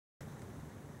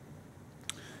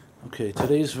Okay,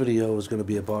 today's video is going to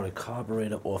be about a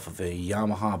carburetor off of a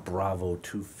Yamaha Bravo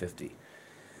 250.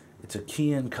 It's a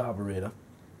Keihin carburetor,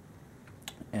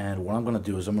 and what I'm going to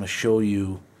do is I'm going to show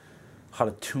you how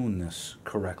to tune this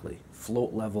correctly.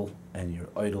 Float level and your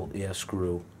idle air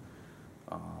screw.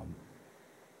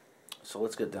 So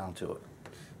let's get down to it.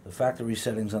 The factory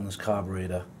settings on this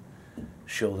carburetor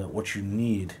show that what you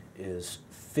need is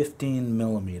 15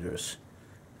 millimeters.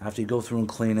 After you go through and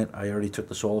clean it, I already took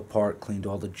this all apart, cleaned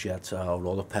all the jets out,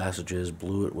 all the passages,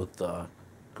 blew it with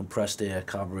compressed air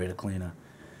carburetor cleaner.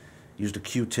 Used a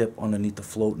Q-tip underneath the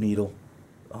float needle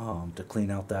to clean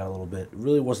out that a little bit. It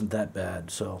really wasn't that bad.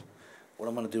 So what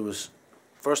I'm going to do is,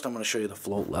 first I'm going to show you the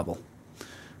float level.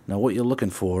 Now what you're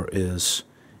looking for is,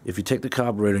 if you take the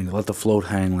carburetor and you let the float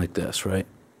hang like this, right?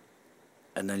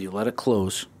 And then you let it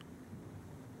close,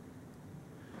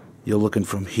 you're looking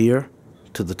from here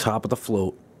to the top of the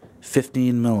float,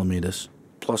 15 millimeters,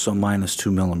 plus or minus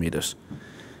 2 millimeters.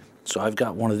 So I've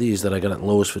got one of these that I got at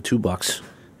Lowe's for $2,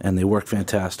 and they work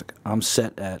fantastic. I'm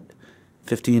set at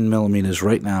 15 millimeters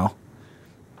right now.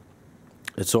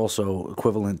 It's also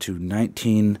equivalent to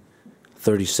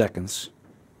 19/32.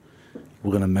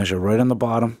 We're going to measure right on the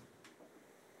bottom,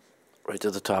 right to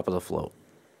the top of the float.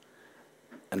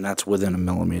 And that's within a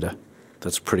millimeter.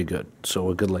 That's pretty good. So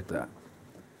we're good like that.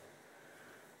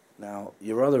 Now,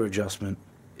 your other adjustment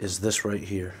is this right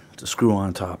here, the screw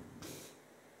on top.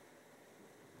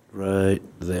 Right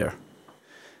there.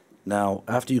 Now,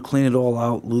 after you clean it all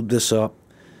out, lube this up,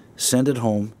 send it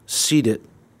home, seat it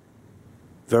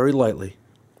very lightly,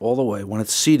 all the way. When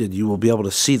it's seated, you will be able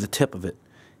to see the tip of it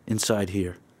inside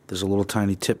here. There's a little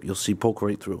tiny tip you'll see poke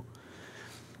right through.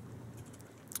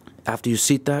 After you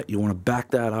seat that, you want to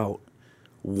back that out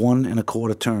 1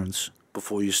 1/4 turns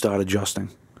before you start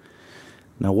adjusting.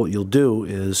 Now what you'll do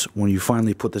is, when you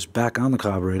finally put this back on the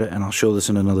carburetor, and I'll show this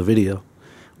in another video,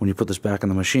 when you put this back in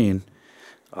the machine,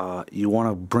 you want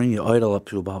to bring your idle up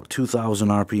to about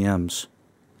 2,000 RPMs.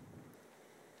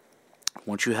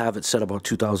 Once you have it set about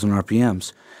 2,000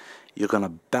 RPMs, you're going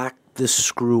to back this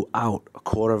screw out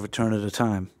 1/4 turn at a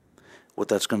time. What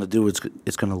that's going to do is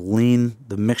it's going to lean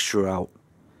the mixture out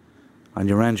on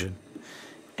your engine,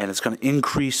 and it's going to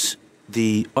increase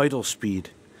the idle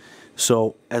speed.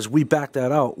 So as we back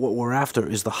that out, what we're after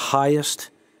is the highest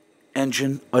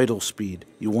engine idle speed.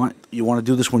 You want to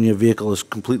do this when your vehicle is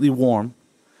completely warm,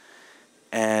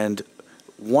 and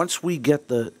once we get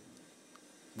the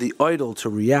idle to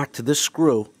react to this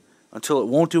screw until it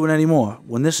won't do it anymore,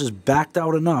 when this is backed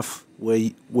out enough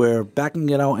where backing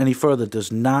it out any further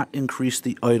does not increase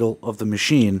the idle of the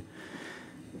machine,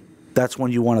 that's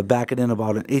when you want to back it in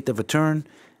about 1/8 of a turn,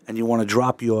 and you want to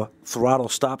drop your throttle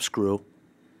stop screw.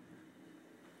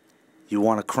 You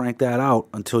want to crank that out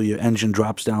until your engine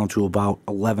drops down to about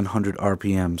 1,100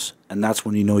 RPMs, and that's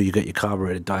when you know you get your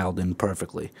carburetor dialed in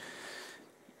perfectly.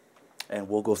 And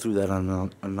we'll go through that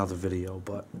on another video,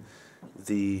 but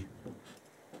the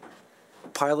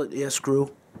pilot air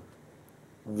screw,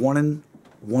 1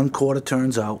 1/4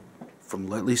 turns out from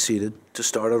lightly seated to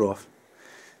start it off.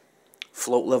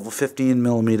 Float level 15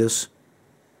 millimeters,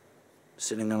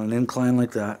 sitting on an incline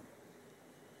like that.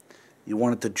 You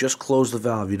want it to just close the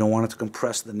valve. You don't want it to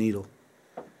compress the needle,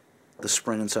 the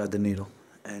spring inside the needle.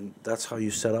 And that's how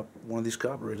you set up one of these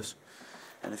carburetors.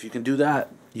 And if you can do that,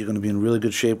 you're going to be in really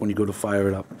good shape when you go to fire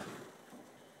it up.